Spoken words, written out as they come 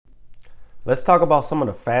Let's talk about some of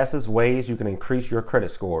the fastest ways you can increase your credit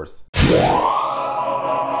scores.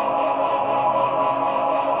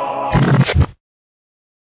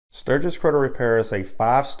 Sturgis Credit Repair is a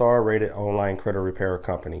 5-star rated online credit repair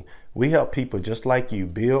company. We help people just like you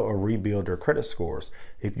build or rebuild their credit scores.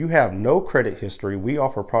 If you have no credit history, we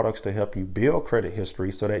offer products to help you build credit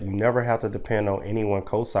history so that you never have to depend on anyone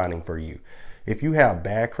co-signing for you. If you have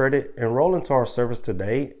bad credit, enroll into our service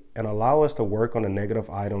today and allow us to work on the negative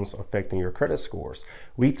items affecting your credit scores.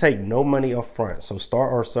 We take no money up front, so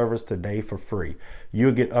start our service today for free.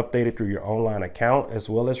 You'll get updated through your online account as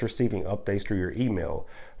well as receiving updates through your email.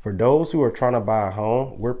 For those who are trying to buy a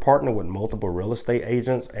home, we're partnered with multiple real estate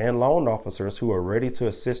agents and loan officers who are ready to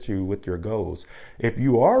assist you with your goals. If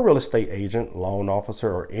you are a real estate agent, loan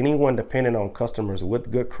officer, or anyone dependent on customers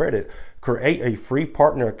with good credit, create a free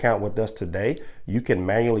partner account with us today. You can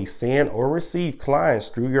manually send or receive clients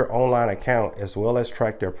through your online account as well as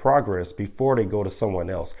track their progress before they go to someone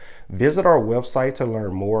else. Visit our website to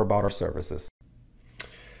learn more about our services.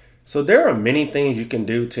 So there are many things you can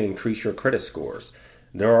do to increase your credit scores.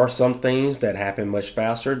 There are some things that happen much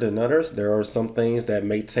faster than others. There are some things that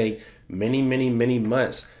may take many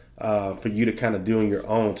months for you to kind of do on your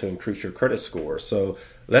own to increase your credit score. So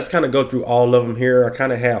let's kind of go through all of them here. I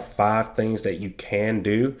kind of have 5 things that you can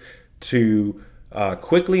do to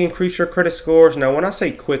quickly increase your credit scores. Now, when I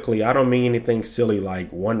say quickly, I don't mean anything silly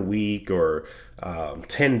like 1 week or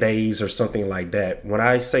 10 days or something like that. When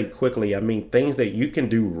I say quickly, I mean things that you can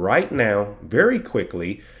do right now very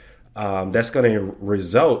quickly that's going to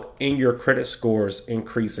result in your credit scores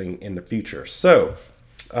increasing in the future. So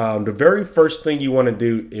the very first thing you want to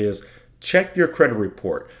do is check your credit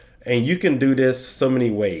report. And you can do this so many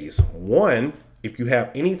ways. One, if you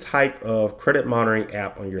have any type of credit monitoring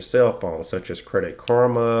app on your cell phone, such as Credit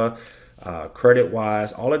Karma,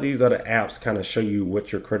 CreditWise, all of these other apps kind of show you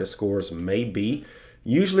what your credit scores may be.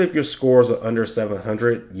 Usually if your scores are under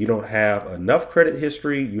 700, you don't have enough credit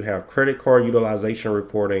history, you have credit card utilization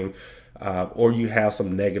reporting, or you have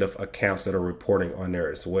some negative accounts that are reporting on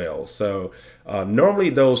there as well. So normally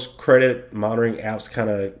those credit monitoring apps kind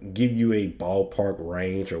of give you a ballpark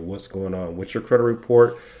range of what's going on with your credit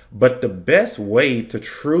report. But the best way to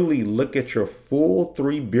truly look at your full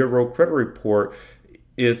 3-bureau credit report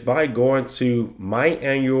is by going to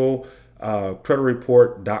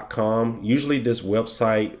myannualcreditreport.com. Usually this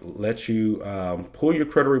website lets you pull your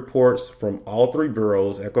credit reports from all 3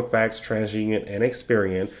 bureaus, Equifax, TransUnion, and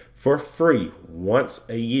Experian, for free once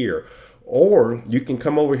a year. Or you can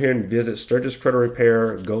come over here and visit Sturgis Credit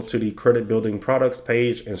Repair, go to the credit building products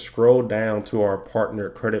page and scroll down to our partner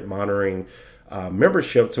credit monitoring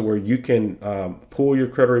membership to where you can pull your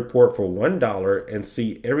credit report for $1 and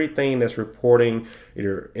see everything that's reporting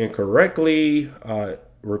either incorrectly,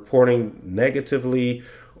 reporting negatively,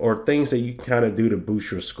 or things that you kind of do to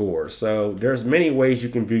boost your score. So there's many ways you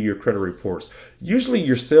can view your credit reports. Usually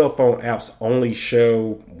your cell phone apps only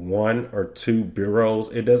show 1 or 2 bureaus.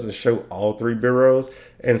 It doesn't show all 3 bureaus.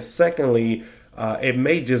 And secondly, it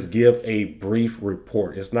may just give a brief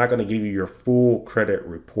report. It's not going to give you your full credit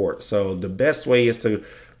report. So the best way is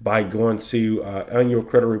by going to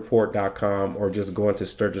annualcreditreport.com or just going to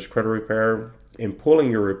Sturgis Credit Repair and pulling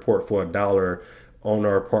your report for $1 on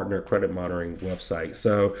our partner credit monitoring website.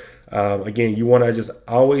 So again, you want to just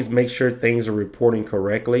always make sure things are reporting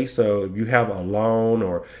correctly. So if you have a loan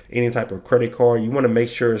or any type of credit card, you want to make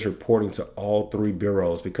sure it's reporting to all 3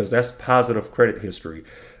 bureaus because that's positive credit history.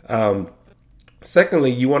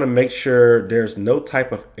 Secondly, you want to make sure there's no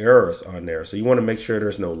type of errors on there. So you want to make sure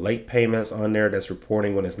there's no late payments on there that's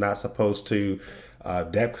reporting when it's not supposed to,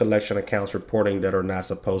 debt collection accounts reporting that are not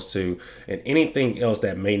supposed to, and anything else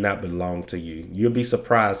that may not belong to you. You'll be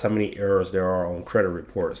surprised how many errors there are on credit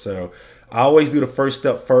reports. So I always do the first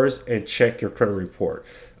step first and check your credit report.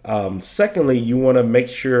 Secondly, you want to make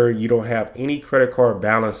sure you don't have any credit card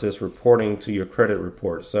balances reporting to your credit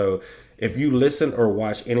report. So if you listen or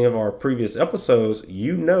watch any of our previous episodes,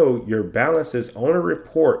 you know your balances only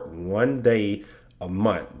report 1 day a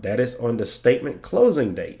month. That is on the statement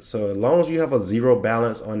closing date. So as long as you have a 0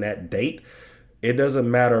 balance on that date, it doesn't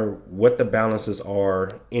matter what the balances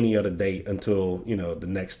are any other date until, the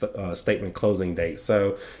next statement closing date.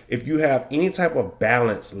 So if you have any type of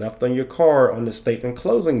balance left on your card on the statement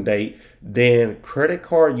closing date, then credit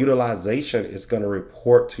card utilization is going to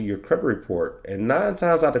report to your credit report. And 9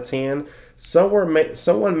 times out of 10,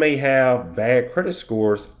 someone may have bad credit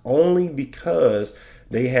scores only because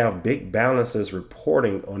they have big balances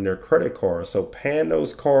reporting on their credit cards. So paying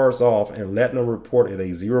those cards off and letting them report at a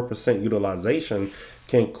 0% utilization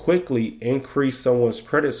can quickly increase someone's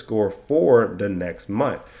credit score for the next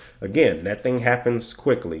month. again, that thing happens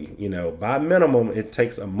quickly. You know, by minimum, it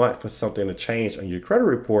takes a month for something to change on your credit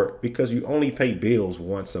report because you only pay bills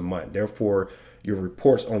once a month. Therefore, your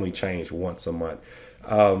reports only change once a month.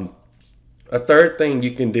 A third thing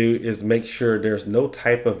you can do is make sure there's no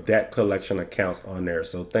type of debt collection accounts on there.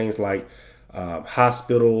 So things like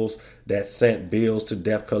hospitals that sent bills to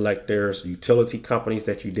debt collectors, utility companies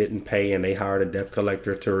that you didn't pay and they hired a debt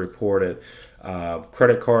collector to report it,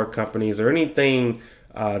 credit card companies, or anything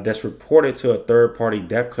that's reported to a third party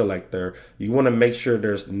debt collector. You want to make sure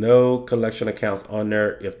there's no collection accounts on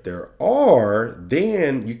there. If there are,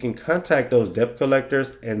 then you can contact those debt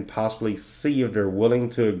collectors and possibly see if they're willing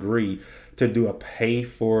to agree to do a pay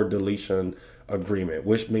for deletion agreement,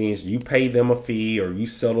 which means you pay them a fee or you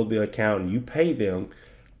settle the account and you pay them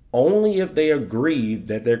only if they agree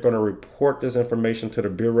that they're going to report this information to the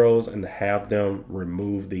bureaus and have them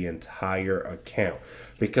remove the entire account.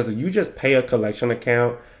 Because if you just pay a collection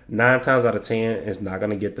account, 9 times out of 10, it's not going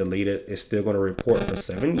to get deleted. It's still going to report for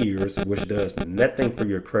 7 years, which does nothing for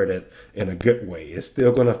your credit in a good way. It's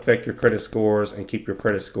still going to affect your credit scores and keep your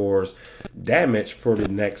credit scores damaged for the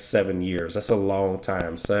next 7 years. That's a long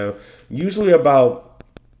time. So usually about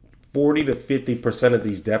 40 to 50% of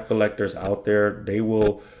these debt collectors out there, they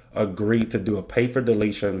will agree to do a pay for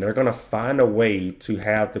deletion. They're going to find a way to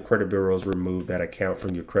have the credit bureaus remove that account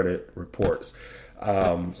from your credit reports.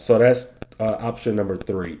 So that's option number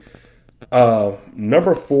 3.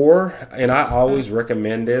 Number 4, and I always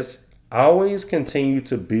recommend this, always continue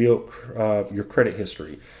to build your credit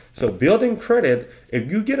history. So building credit,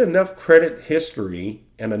 if you get enough credit history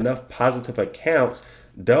and enough positive accounts,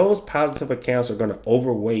 those positive accounts are going to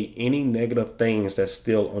overweigh any negative things that's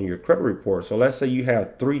still on your credit report. So let's say you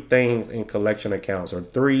have 3 things in collection accounts or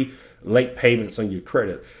 3 late payments on your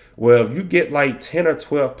credit. Well, if you get like 10 or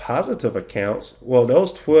 12 positive accounts, well,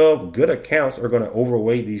 those 12 good accounts are going to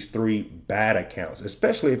overweigh these 3 bad accounts,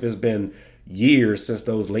 especially if it's been years since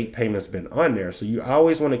those late payments been on there. So you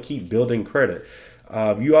always want to keep building credit.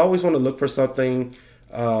 You always want to look for something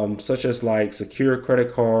such as like secure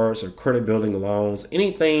credit cards or credit building loans,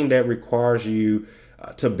 anything that requires you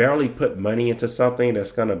to barely put money into something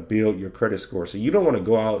that's going to build your credit score. So you don't want to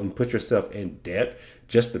go out and put yourself in debt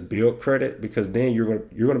just to build credit, because then you're going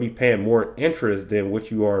to be paying more interest than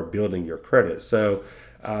what you are building your credit. So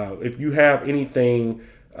if you have anything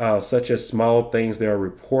such as small things that are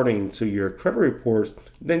reporting to your credit reports,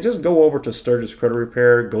 then just go over to Sturgis Credit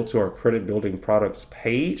Repair, go to our credit building products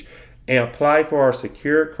page, and apply for our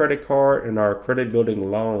secure credit card and our credit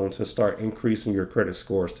building loan to start increasing your credit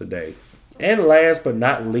scores today. And last but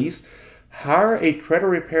not least, hire a credit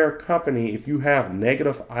repair company if you have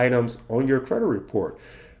negative items on your credit report.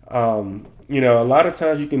 You know, a lot of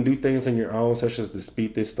times you can do things on your own, such as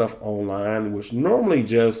dispute this stuff online, which normally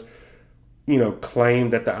just, you know, claim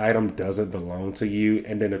that the item doesn't belong to you.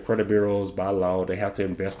 And then the credit bureaus, by law, they have to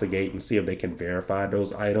investigate and see if they can verify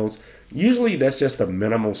those items. Usually that's just a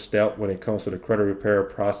minimal step when it comes to the credit repair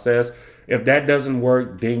process. If that doesn't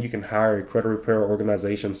work, then you can hire a credit repair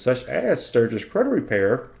organization such as Sturgis Credit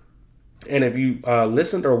Repair. And if you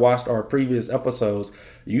listened or watched our previous episodes,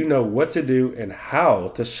 you know what to do and how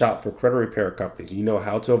to shop for credit repair companies. You know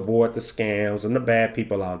how to avoid the scams and the bad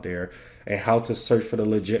people out there, and how to search for the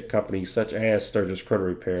legit companies such as Sturgis Credit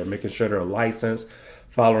Repair, making sure they're licensed,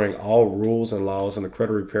 following all rules and laws in the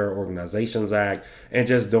Credit Repair Organizations Act, and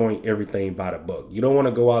just doing everything by the book. You don't want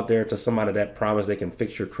to go out there to somebody that promised they can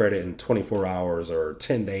fix your credit in 24 hours or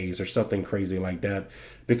 10 days or something crazy like that,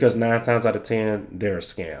 because 9 times out of 10, they're a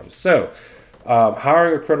scam. So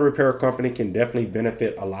hiring a credit repair company can definitely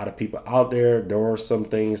benefit a lot of people out there. There are some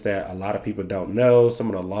things that a lot of people don't know, some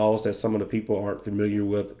of the laws that some of the people aren't familiar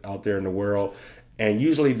with out there in the world. And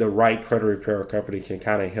usually the right credit repair company can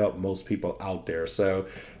kind of help most people out there. So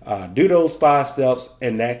do those 5 steps,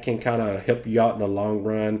 and that can kind of help you out in the long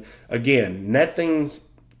run. Again, nothing's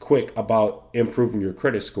quick about improving your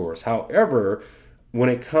credit scores. However, when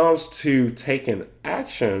it comes to taking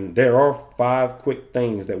action, there are 5 quick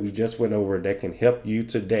things that we just went over that can help you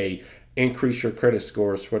today increase your credit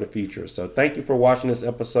scores for the future. So thank you for watching this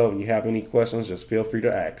episode. If you have any questions, just feel free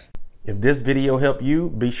to ask. If this video helped you,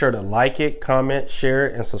 be sure to like it, comment, share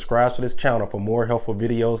it, and subscribe to this channel for more helpful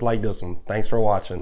videos like this one. Thanks for watching.